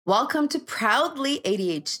Welcome to Proudly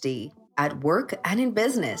ADHD at work and in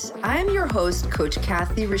business. I am your host, Coach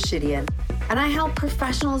Kathy Rashidian, and I help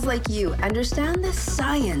professionals like you understand the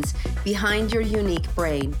science behind your unique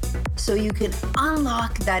brain so you can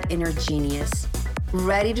unlock that inner genius.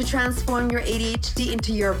 Ready to transform your ADHD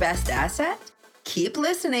into your best asset? Keep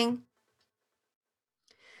listening.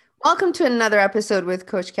 Welcome to another episode with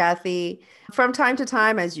Coach Kathy. From time to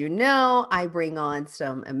time, as you know, I bring on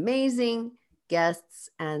some amazing guests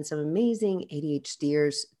and some amazing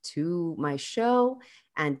ADHDers to my show.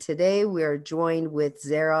 And today we are joined with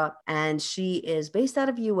Zara, and she is based out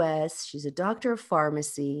of US. She's a doctor of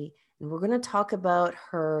pharmacy, and we're going to talk about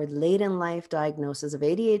her late in life diagnosis of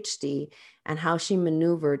ADHD and how she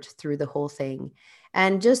maneuvered through the whole thing.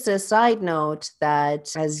 And just a side note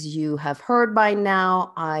that, as you have heard by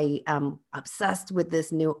now, I am obsessed with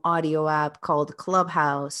this new audio app called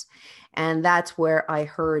Clubhouse. And that's where I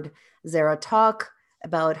heard Zara talk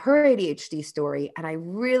about her ADHD story. And I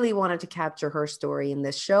really wanted to capture her story in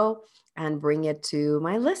this show and bring it to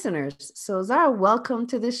my listeners. So Zara, welcome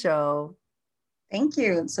to the show. Thank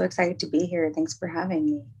you. I'm so excited to be here. Thanks for having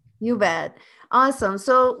me. You bet. Awesome.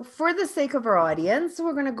 So for the sake of our audience,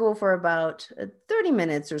 we're going to go for about 30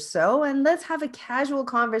 minutes or so, and let's have a casual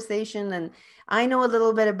conversation. And I know a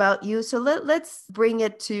little bit about you, so let's bring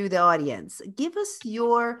it to the audience. Give us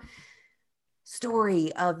your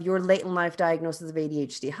story of your late in life diagnosis of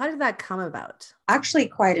ADHD. How did that come about? Actually,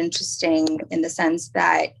 quite interesting in the sense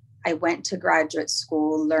that I went to graduate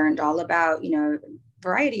school, learned all about,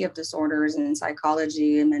 variety of disorders, and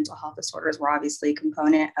psychology and mental health disorders were obviously a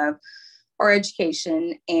component of our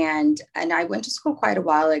education. And I went to school quite a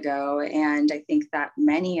while ago. And I think that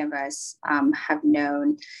many of us have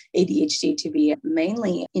known ADHD to be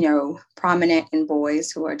mainly, prominent in boys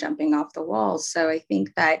who are jumping off the walls. So I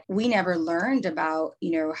think that we never learned about,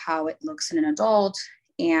 how it looks in an adult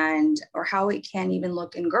or how it can even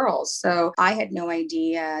look in girls. So I had no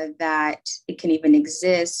idea that it can even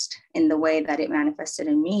exist in the way that it manifested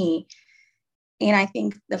in me. And I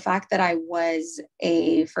think the fact that I was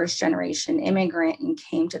a first generation immigrant and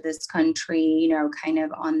came to this country, kind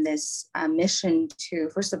of on this mission to,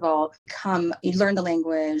 first of all, you learn the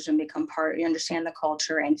language and become you understand the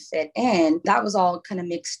culture and fit in. That was all kind of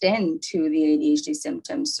mixed into the ADHD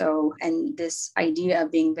symptoms. So, and this idea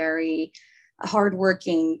of being very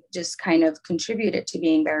hardworking just kind of contributed to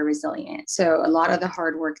being very resilient. So a lot of the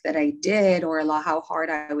hard work that I did, or how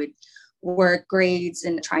hard I would work grades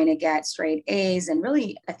and trying to get straight A's. And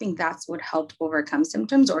really, I think that's what helped overcome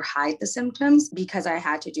symptoms or hide the symptoms, because I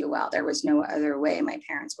had to do well. There was no other way. My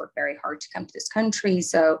parents worked very hard to come to this country.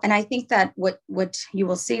 So, and I think that what you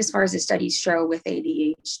will see as far as the studies show with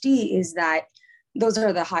ADHD is that those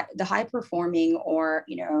are the high performing or,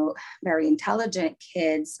 very intelligent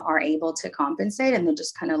kids are able to compensate, and they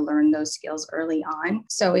just kind of learn those skills early on.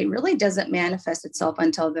 So it really doesn't manifest itself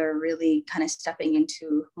until they're really kind of stepping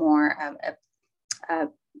into more of a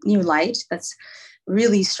new light that's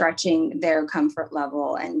really stretching their comfort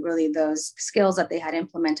level, and really those skills that they had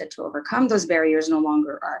implemented to overcome those barriers no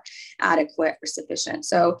longer are adequate or sufficient.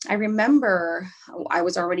 So I remember I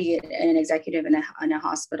was already an executive in a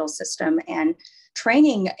hospital system and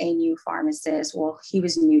training a new pharmacist. Well, he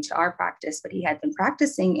was new to our practice, but he had been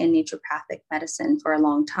practicing in naturopathic medicine for a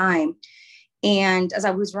long time. And as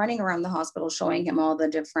I was running around the hospital, showing him all the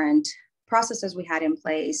different processes we had in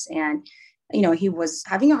place, and he was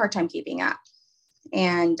having a hard time keeping up.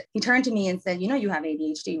 And he turned to me and said, you have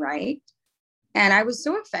ADHD, right? And I was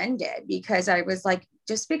so offended, because I was like,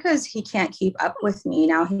 just because he can't keep up with me,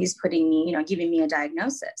 now he's putting me, giving me a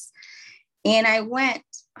diagnosis. And I went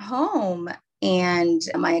home, and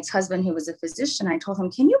my ex-husband, who was a physician, I told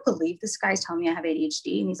him, can you believe this guy's telling me I have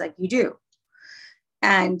ADHD? And he's like, you do.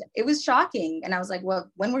 And it was shocking. And I was like,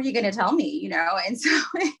 well, when were you going to tell me, And so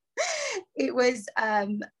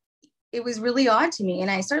it was really odd to me.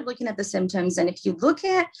 And I started looking at the symptoms. And if you look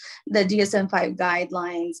at the DSM-5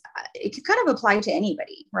 guidelines, it could kind of apply to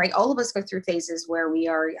anybody, right? All of us go through phases where we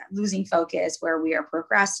are losing focus, where we are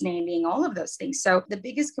procrastinating, all of those things. So the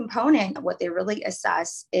biggest component of what they really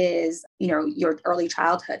assess is, your early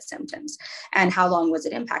childhood symptoms and how long was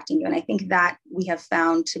it impacting you. And I think that we have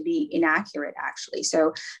found to be inaccurate, actually.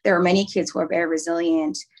 So there are many kids who are very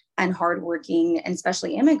resilient and hardworking, and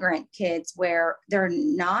especially immigrant kids, where they're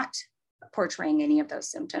not portraying any of those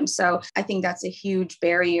symptoms. So I think that's a huge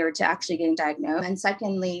barrier to actually getting diagnosed. And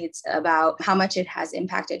secondly, it's about how much it has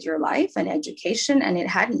impacted your life and education. And it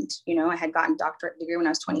hadn't, I had gotten a doctorate degree when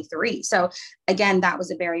I was 23. So again, that was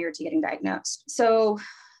a barrier to getting diagnosed. So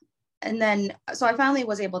I finally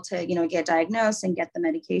was able to, get diagnosed and get the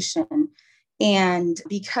medication. And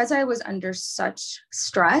because I was under such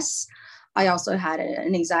stress, I also had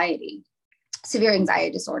an anxiety, severe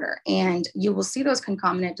anxiety disorder. And you will see those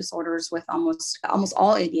concomitant disorders with almost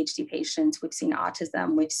all ADHD patients. We've seen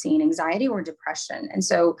autism, we've seen anxiety or depression. And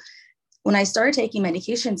so when I started taking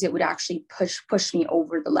medications, it would actually push me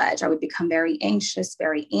over the ledge. I would become very anxious,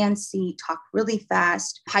 very antsy, talk really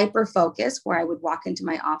fast, hyper focused, where I would walk into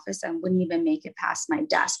my office and wouldn't even make it past my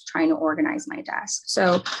desk trying to organize my desk.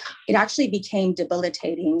 So it actually became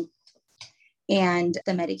debilitating. And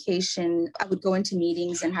the medication, I would go into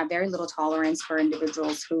meetings and have very little tolerance for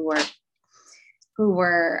individuals who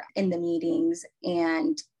were in the meetings,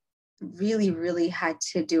 and really had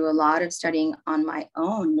to do a lot of studying on my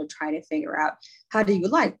own to try to figure out how to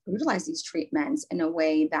utilize these treatments in a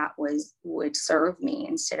way that would serve me,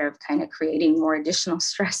 instead of kind of creating more additional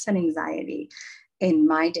stress and anxiety in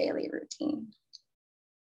my daily routine.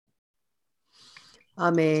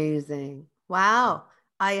 Amazing. Wow.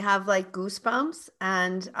 I have like goosebumps,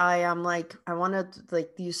 and I am like, I want to,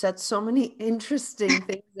 like, you said so many interesting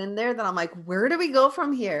things in there that I'm like, where do we go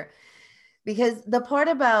from here? Because the part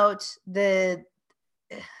about the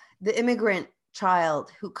immigrant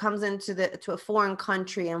child who comes to a foreign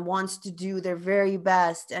country and wants to do their very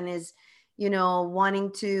best and is,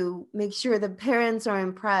 wanting to make sure the parents are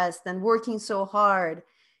impressed and working so hard,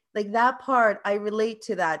 like that part, I relate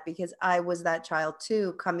to that because I was that child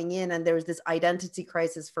too, coming in, and there was this identity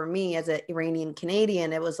crisis for me as an Iranian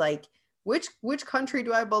Canadian. It was like, which country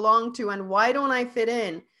do I belong to, and why don't I fit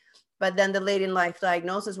in? But then the late in life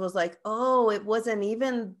diagnosis was like, oh, it wasn't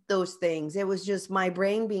even those things. It was just my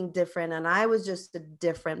brain being different, and I was just a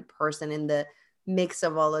different person in the mix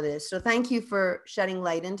of all of this. So thank you for shedding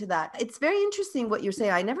light into that. It's very interesting what you're saying.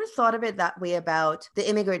 I never thought of it that way, about the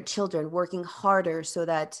immigrant children working harder so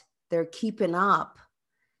that they're keeping up,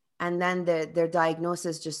 and then their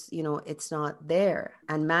diagnosis just, it's not there,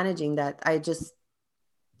 and managing that. I just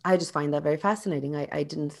find that very fascinating. I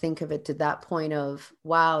didn't think of it to that point of,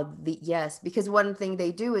 wow, yes, because one thing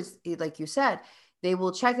they do is, like you said, they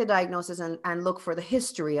will check the diagnosis and look for the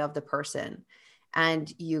history of the person.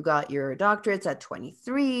 And you got your doctorates at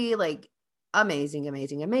 23, like amazing,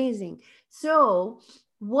 amazing, amazing. So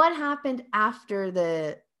what happened after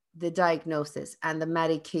the diagnosis and the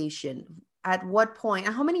medication? At what point,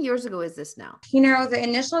 and how many years ago is this now? The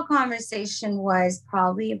initial conversation was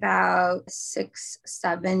probably about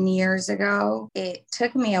 6-7 years ago. It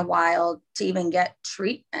took me a while to even get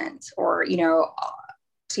treatment, or,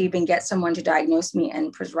 to even get someone to diagnose me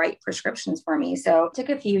and write prescriptions for me. So it took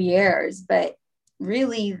a few years, but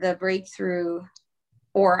really the breakthrough,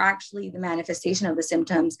 or actually the manifestation of the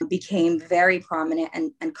symptoms, became very prominent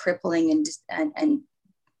and crippling, and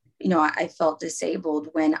I felt disabled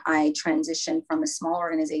when I transitioned from a small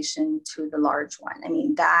organization to the large one. I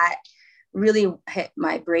mean, that really hit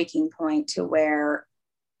my breaking point, to where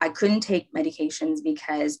I couldn't take medications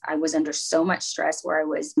because I was under so much stress, where I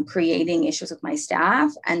was creating issues with my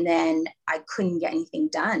staff, and then I couldn't get anything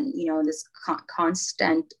done, this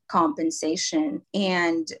constant compensation.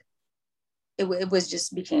 And it was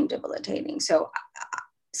just became debilitating. So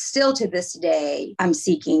still to this day, I'm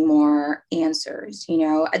seeking more answers.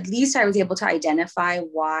 At least I was able to identify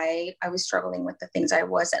why I was struggling with the things I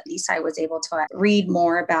was. At least I was able to read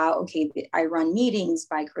more about, okay, I run meetings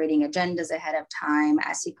by creating agendas ahead of time.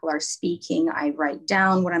 As people are speaking, I write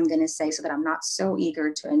down what I'm going to say so that I'm not so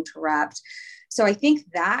eager to interrupt. So I think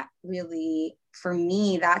that really, for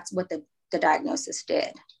me, that's what the diagnosis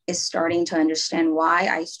did, is starting to understand why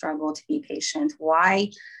I struggle to be patient,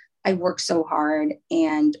 why I worked so hard.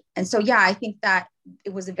 And so, yeah, I think that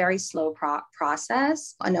it was a very slow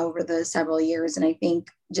process and over the several years. And I think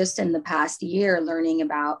just in the past year, learning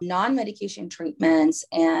about non-medication treatments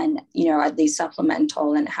and, at least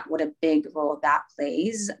supplemental, and what a big role that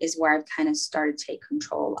plays, is where I've kind of started to take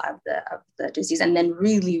control of the disease, and then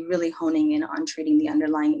really, really honing in on treating the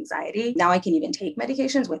underlying anxiety. Now I can even take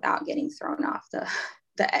medications without getting thrown off the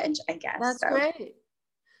edge, I guess. That's great.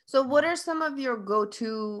 So what are some of your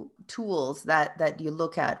go-to tools that you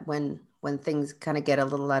look at when things kind of get a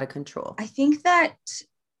little out of control? I think as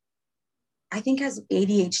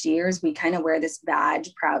ADHDers, we kind of wear this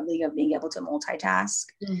badge proudly of being able to multitask.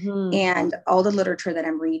 Mm-hmm. And all the literature that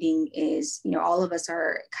I'm reading is, all of us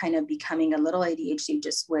are kind of becoming a little ADHD,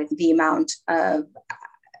 just with the amount of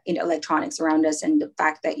electronics around us, and the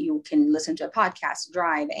fact that you can listen to a podcast,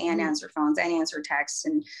 drive, and answer phones and answer texts.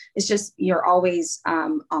 And it's just, you're always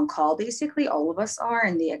on call, basically. All of us are.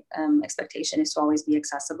 And the expectation is to always be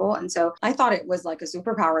accessible. And so I thought it was like a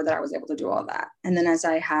superpower that I was able to do all that. And then as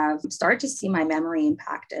I have started to see my memory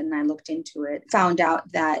impacted and I looked into it, found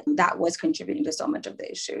out that that was contributing to so much of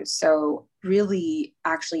the issues. So really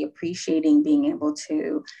actually appreciating being able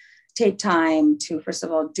to take time to, first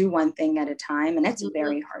of all, do one thing at a time. And that's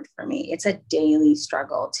very hard for me. It's a daily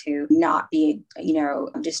struggle to not be,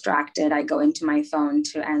 distracted. I go into my phone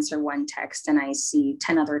to answer one text and I see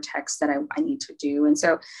 10 other texts that I need to do. And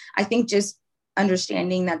so I think just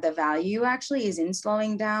understanding that the value actually is in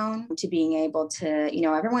slowing down, to being able to,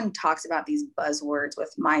 everyone talks about these buzzwords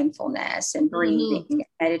with mindfulness and breathing,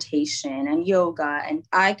 meditation and yoga. And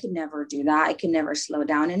I could never do that. I could never slow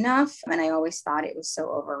down enough. And I always thought it was so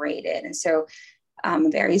overrated. And so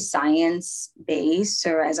very science-based.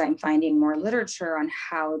 So as I'm finding more literature on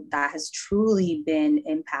how that has truly been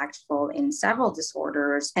impactful in several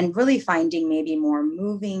disorders, and really finding maybe more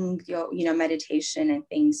moving, meditation and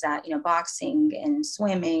things that, boxing and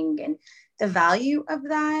swimming, and the value of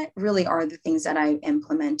that really are the things that I've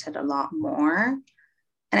implemented a lot more.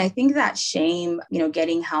 And I think that shame,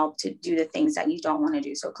 getting help to do the things that you don't want to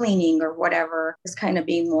do, so cleaning or whatever, is kind of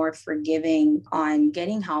being more forgiving on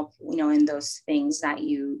getting help, in those things that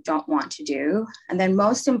you don't want to do. And then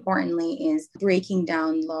most importantly is breaking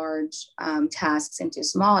down large tasks into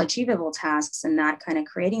small achievable tasks, and that kind of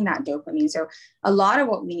creating that dopamine. So a lot of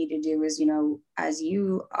what we need to do is, as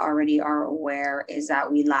you already are aware, is that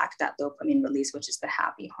we lack that dopamine release, which is the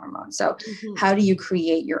happy hormone. So how do you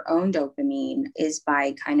create your own dopamine is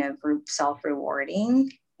by kind of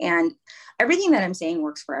self-rewarding. And everything that I'm saying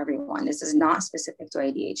works for everyone. This is not specific to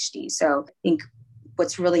ADHD. So I think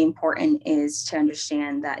what's really important is to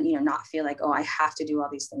understand that, not feel like, oh, I have to do all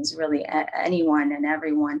these things. Really, anyone and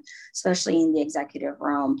everyone, especially in the executive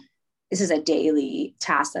realm, this is a daily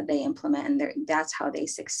task that they implement, and that's how they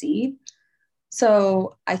succeed.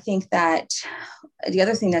 So I think that the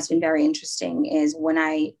other thing that's been very interesting is when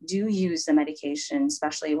I do use the medication,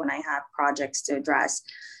 especially when I have projects to address,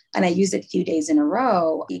 and I use it a few days in a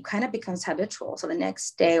row, it kind of becomes habitual. So the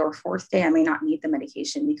next day or fourth day, I may not need the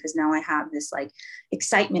medication because now I have this like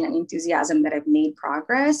excitement and enthusiasm that I've made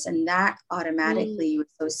progress. And that automatically you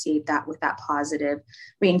associate that with that positive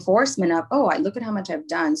reinforcement of, oh, I look at how much I've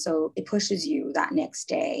done. So it pushes you that next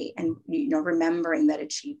day. And, remembering that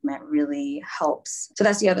achievement really helps. So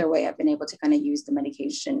that's the other way I've been able to kind of use the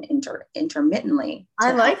medication intermittently.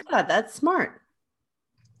 I like that. That's smart.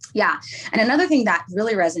 Yeah. And another thing that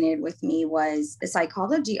really resonated with me was the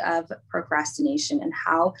psychology of procrastination and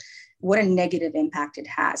what a negative impact it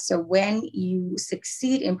has. So when you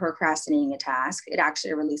succeed in procrastinating a task, it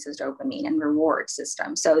actually releases dopamine and reward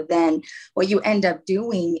system. So then what you end up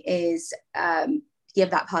doing is give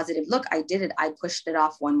that positive, look, I did it. I pushed it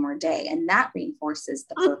off one more day. And that reinforces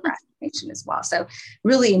the procrastination as well. So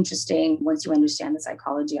really interesting once you understand the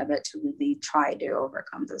psychology of it to really try to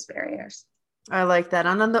overcome those barriers. I like that.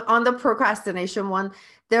 And on the procrastination one,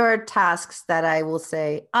 there are tasks that I will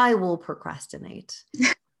say, I will procrastinate.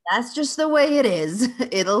 That's just the way it is.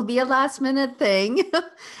 It'll be a last minute thing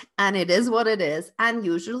and it is what it is. And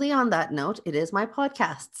usually on that note, it is my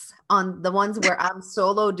podcasts. On the ones where I'm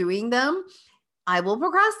solo doing them, I will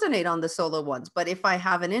procrastinate on the solo ones. But if I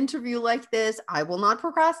have an interview like this, I will not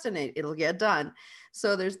procrastinate. It'll get done.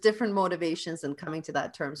 So there's different motivations in coming to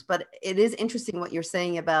that terms. But it is interesting what you're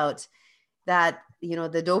saying about that,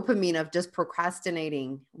 the dopamine of just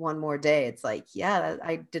procrastinating one more day. It's like, yeah,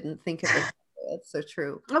 I didn't think of it. It's so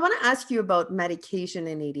true. I want to ask you about medication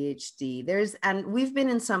in ADHD. And we've been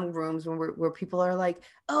in some rooms where people are like,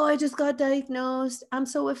 oh, I just got diagnosed. I'm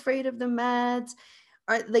so afraid of the meds.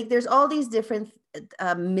 Or like, there's all these different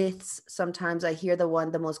myths. Sometimes I hear the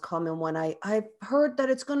most common one. I've heard that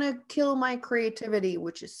it's going to kill my creativity,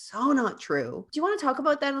 which is so not true. Do you want to talk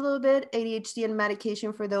about that a little bit? ADHD and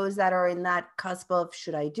medication for those that are in that cusp of,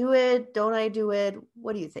 should I do it? Don't I do it?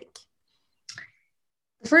 What do you think?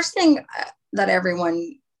 The first thing that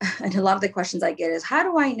everyone, and a lot of the questions I get is, how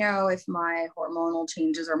do I know if my hormonal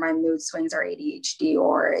changes or my mood swings are ADHD,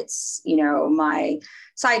 or it's, my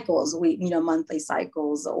cycles, monthly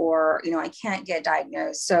cycles, or, I can't get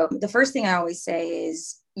diagnosed. So the first thing I always say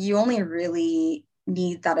is you only really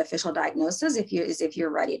need that official diagnosis if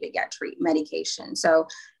you're ready to get medication. So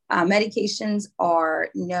medications are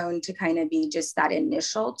known to kind of be just that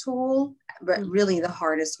initial tool, but really the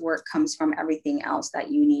hardest work comes from everything else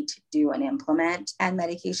that you need to do and implement. And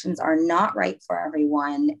medications are not right for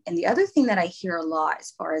everyone. And the other thing that I hear a lot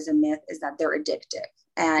as far as a myth is that they're addictive.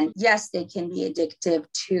 And yes, they can be addictive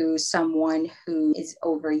to someone who is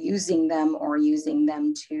overusing them or using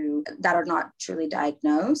them to that are not truly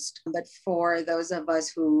diagnosed. But for those of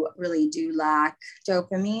us who really do lack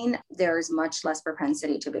dopamine, there is much less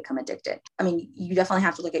propensity to become addicted. I mean, you definitely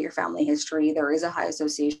have to look at your family history. There is a high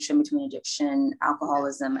association between addiction,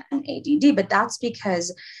 alcoholism, and ADD, but that's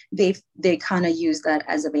because they kind of use that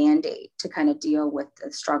as a band-aid to kind of deal with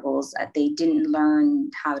the struggles that they didn't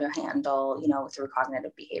learn how to handle, through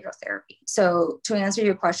cognitive behavioral therapy. So to answer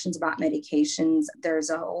your questions about medications, there's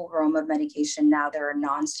a whole realm of medication now. There are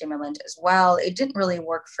non-stimulant as well. It didn't really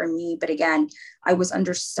work for me, but again, I was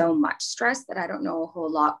under so much stress that I don't know a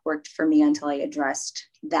whole lot worked for me until I addressed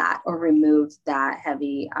that or removed that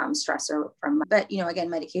heavy stressor from. But again,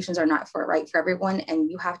 medications are not right for everyone, and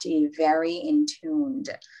you have to be very in tuned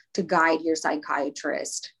to guide your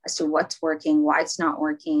psychiatrist as to what's working, why it's not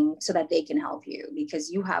working, so that they can help you,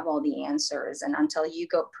 because you have all the answers. And until you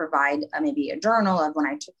go provide maybe a journal of when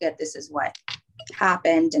I took it, this is what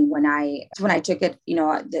happened, and when I took it,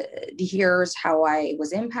 here's how I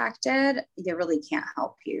was impacted, they really can't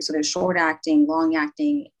help you. So there's short acting, long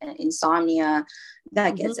acting, insomnia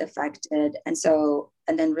that gets affected. And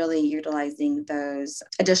then really utilizing those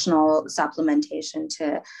additional supplementation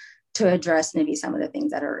to address maybe some of the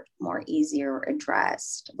things that are more easier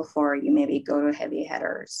addressed before you maybe go to heavy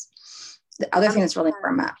hitters. The other thing that's really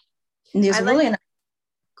important,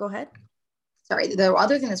 go ahead. Sorry, the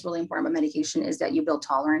other thing that's really important about medication is that you build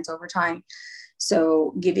tolerance over time.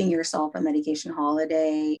 So giving yourself a medication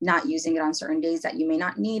holiday, not using it on certain days that you may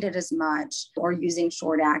not need it as much, or using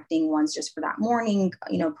short acting ones just for that morning,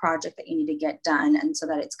 project that you need to get done. And so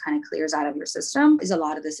that it's kind of clears out of your system is a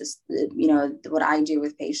lot of this is, what I do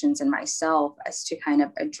with patients and myself as to kind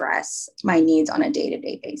of address my needs on a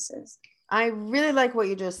day-to-day basis. I really like what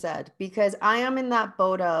you just said, because I am in that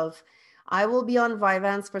boat of, I will be on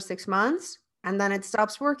Vyvanse for 6 months and then it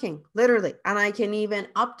stops working, literally. And I can even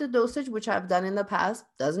up the dosage, which I've done in the past,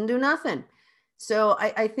 doesn't do nothing. So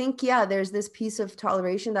I think, there's this piece of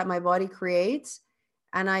toleration that my body creates.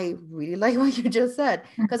 And I really like what you just said,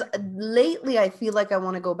 because lately I feel like I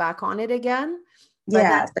want to go back on it again.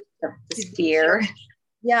 Yeah, this fear.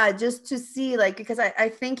 Yeah, just to see, because I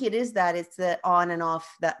think it's the on and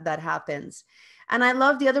off that happens. And I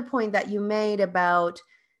love the other point that you made about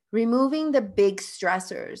removing the big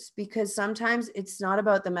stressors, because sometimes it's not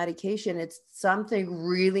about the medication. It's something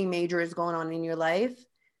really major is going on in your life.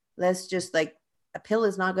 Let's just a pill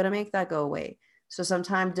is not going to make that go away. So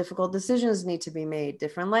sometimes difficult decisions need to be made.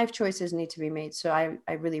 Different life choices need to be made. So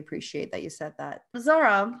I really appreciate that you said that.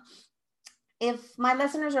 Zara, if my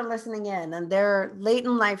listeners are listening in and they're late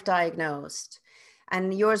in life diagnosed,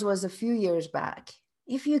 and yours was a few years back,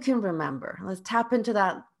 if you can remember, let's tap into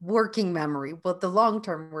that working memory, but the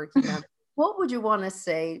long-term working memory, what would you want to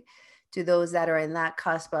say to those that are in that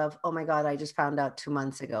cusp of, oh my God, I just found out 2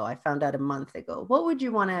 months ago, I found out a month ago?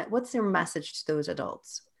 What's your message to those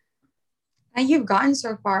adults? And you've gotten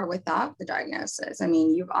so far without the diagnosis. I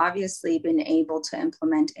mean, you've obviously been able to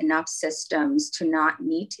implement enough systems to not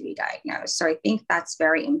need to be diagnosed. So I think that's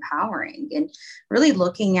very empowering, and really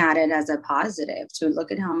looking at it as a positive, to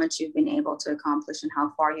look at how much you've been able to accomplish and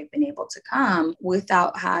how far you've been able to come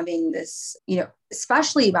without having this,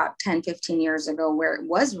 especially about 10, 15 years ago, where it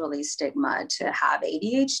was really stigma to have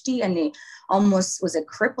ADHD, and it almost was a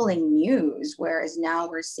crippling news. Whereas now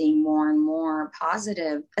we're seeing more and more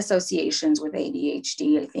positive associations with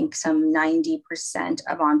ADHD. I think some 90%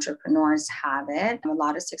 of entrepreneurs have it. A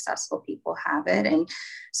lot of successful people have it. And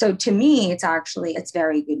so to me, it's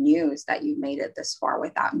very good news that you've made it this far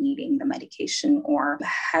without needing the medication or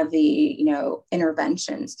heavy,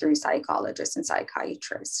 interventions through psychologists and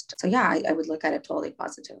psychiatrists. So yeah, I would look at it totally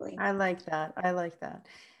positively. I like that.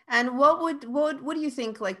 And what do you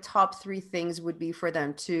think top 3 things would be for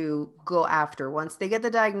them to go after once they get the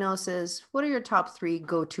diagnosis? What are your top 3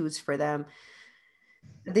 go-tos for them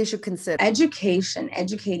that they should consider?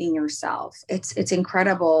 Educating yourself. It's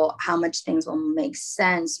incredible how much things will make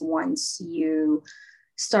sense once you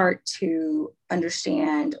start to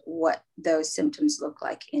understand what those symptoms look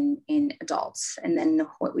like in adults. And then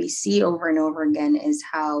what we see over and over again is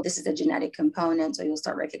how this is a genetic component. So you'll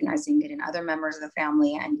start recognizing it in other members of the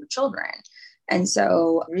family and your children. And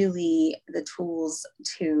so really the tools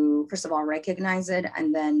to, first of all, recognize it,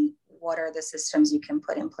 and then what are the systems you can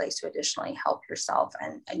put in place to additionally help yourself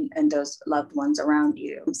and those loved ones around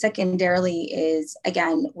you. Secondarily is,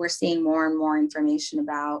 again, we're seeing more and more information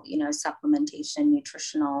about, supplementation,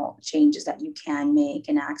 nutritional changes that you can make,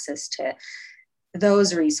 and access to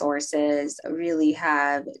those resources really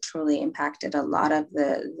have truly impacted a lot of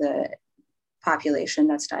the population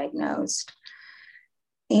that's diagnosed.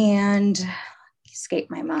 And escape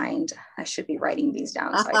my mind. I should be writing these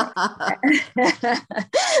down. So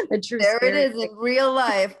the true there it is in real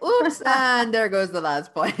life. Oops. And there goes the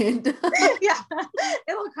last point. Yeah,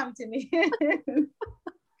 it'll come to me. I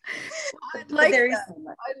like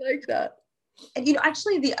that. And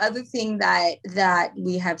actually the other thing that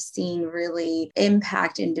we have seen really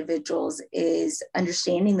impact individuals is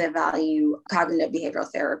understanding the value of cognitive behavioral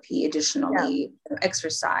therapy. Additionally,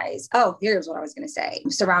 exercise. Oh, here's what I was going to say.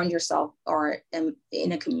 Surround yourself or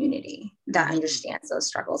in a community that understands those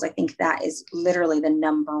struggles. I think that is literally the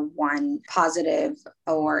number one positive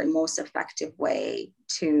or most effective way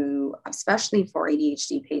to, especially for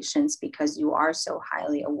ADHD patients, because you are so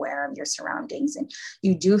highly aware of your surroundings and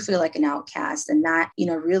you do feel like an outcast, and that,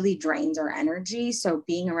 really drains our energy. So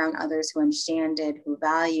being around others who understand it, who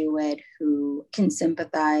value it, who can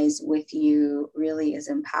sympathize with you really is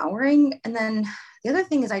empowering. And then the other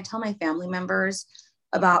thing is I tell my family members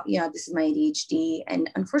about, this is my ADHD.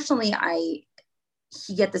 And unfortunately, I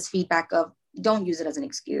get this feedback of, don't use it as an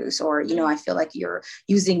excuse, or, I feel like you're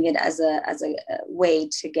using it as a way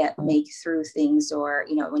to make through things, or,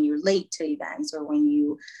 when you're late to events, or when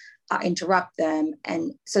you interrupt them.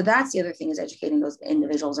 And so that's the other thing, is educating those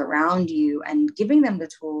individuals around you and giving them the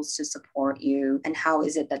tools to support you. And how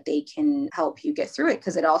is it that they can help you get through it?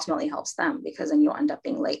 Because it ultimately helps them, because then you'll end up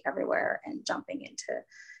being late everywhere and jumping into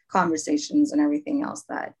conversations and everything else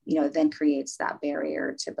that, then creates that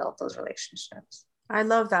barrier to build those relationships. I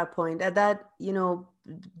love that point. That,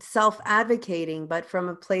 self-advocating, but from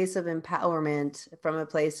a place of empowerment, from a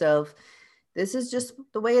place of, this is just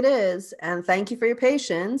the way it is. And thank you for your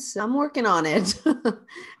patience. I'm working on it.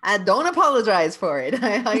 And don't apologize for it.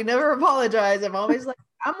 I never apologize. I'm always like,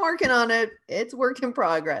 I'm working on it. It's work in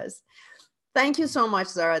progress. Thank you so much,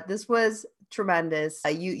 Zara. This was tremendous.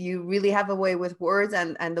 You really have a way with words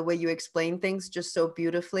and the way you explain things just so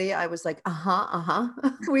beautifully. I was like,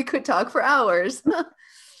 we could talk for hours.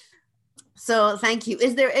 So thank you.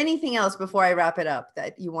 Is there anything else before I wrap it up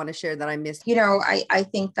that you want to share that I missed? I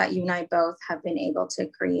think that you and I both have been able to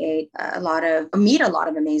meet a lot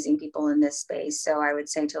of amazing people in this space. So I would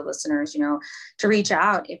say to listeners, to reach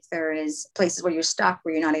out if there is places where you're stuck,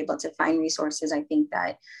 where you're not able to find resources. I think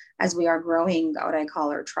that as we are growing what I call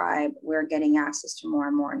our tribe, we're getting access to more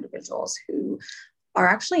and more individuals who are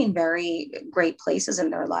actually in very great places in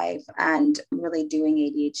their life and really doing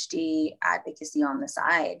ADHD advocacy on the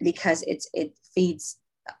side, because it feeds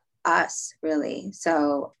us really.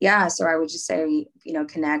 So I would just say,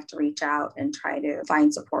 connect, reach out, and try to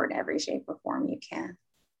find support in every shape or form you can.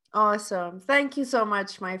 Awesome. Thank you so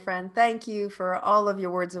much, my friend. Thank you for all of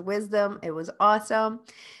your words of wisdom. It was awesome.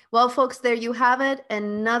 Well, folks, there you have it.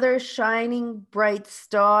 Another shining bright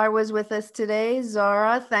star was with us today.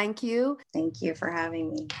 Zara, thank you. Thank you for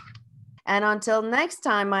having me. And until next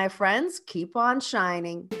time, my friends, keep on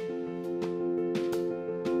shining.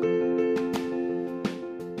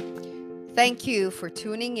 Thank you for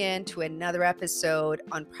tuning in to another episode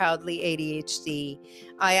on Proudly ADHD.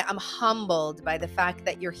 I am humbled by the fact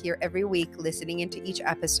that you're here every week listening into each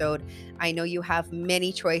episode. I know you have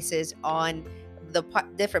many choices on the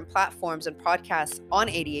different platforms and podcasts on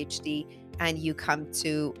ADHD, and you come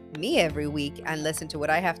to me every week and listen to what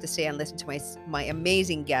I have to say and listen to my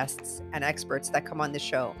amazing guests and experts that come on the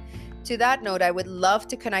show. To that note, I would love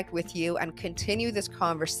to connect with you and continue this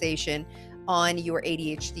conversation on your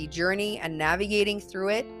ADHD journey and navigating through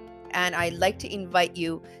it. And I'd like to invite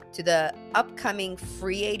you to the upcoming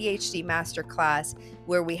free ADHD masterclass,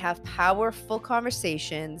 where we have powerful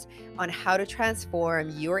conversations on how to transform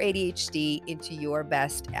your ADHD into your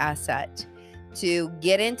best asset. To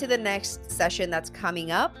get into the next session that's coming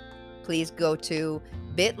up, please go to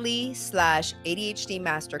bit.ly/ADHD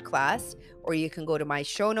masterclass, or you can go to my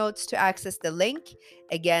show notes to access the link.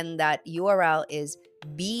 Again, that URL is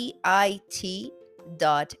bit.ly/ADHD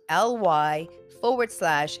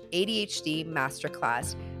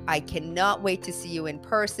masterclass. I cannot wait to see you in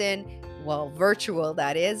person, virtual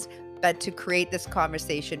that is, but to create this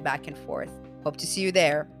conversation back and forth. Hope to see you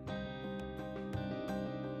there.